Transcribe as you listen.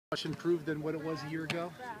much improved than what it was a year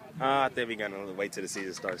ago? I think we're going to wait till the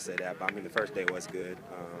season starts to say that. But I mean, the first day was good.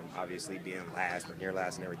 Obviously, being last or near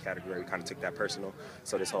last in every category, we kind of took that personal.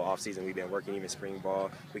 So this whole offseason, we've been working, even spring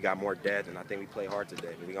ball. We got more depth, and I think we played hard today.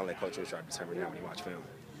 We're going to let Coach Richard determine that when he watch film.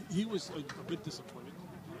 He was a bit disappointed.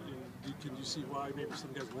 Can you see why maybe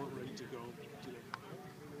some guys weren't ready to go today?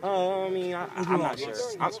 I mean, I'm not sure.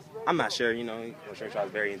 I'm not sure. You know, Coach Richard is a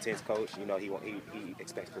very intense coach. You know, he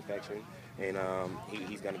expects perfection, and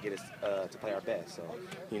he's going to get us to play our best. So,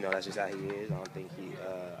 you know, that's just how he is. I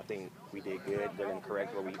think we did good. They're going to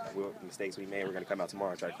correct what mistakes we made. We're going to come out tomorrow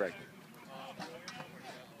and try to correct them.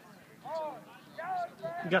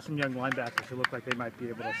 You got some young linebackers who look like they might be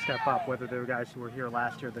able to step up, whether they're guys who were here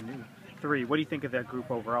last year, the new three. What do you think of that group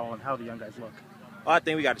overall and how the young guys look? Well, I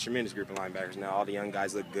think we got a tremendous group of linebackers now. All the young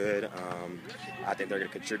guys look good. I think they're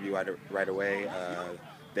going to contribute right away.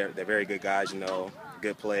 They're very good guys, you know,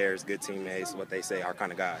 good players, good teammates, what they say, our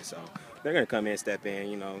kind of guys. So they're going to come in, step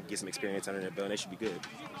in, you know, get some experience under their belt, and they should be good.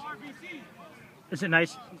 Is it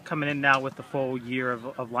nice coming in now with the full year of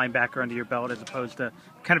linebacker under your belt as opposed to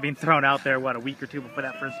kind of being thrown out there, what, a week or two before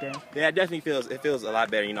that first game? Yeah, it definitely feels a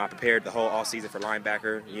lot better. You know, I prepared the whole all season for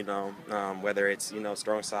linebacker, you know, whether it's, you know,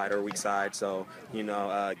 strong side or weak side. So, you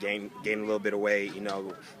know, gained a little bit of weight, you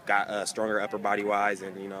know, got stronger upper body wise,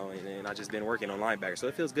 and, you know, and I just been working on linebacker. So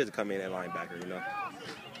it feels good to come in at linebacker, you know.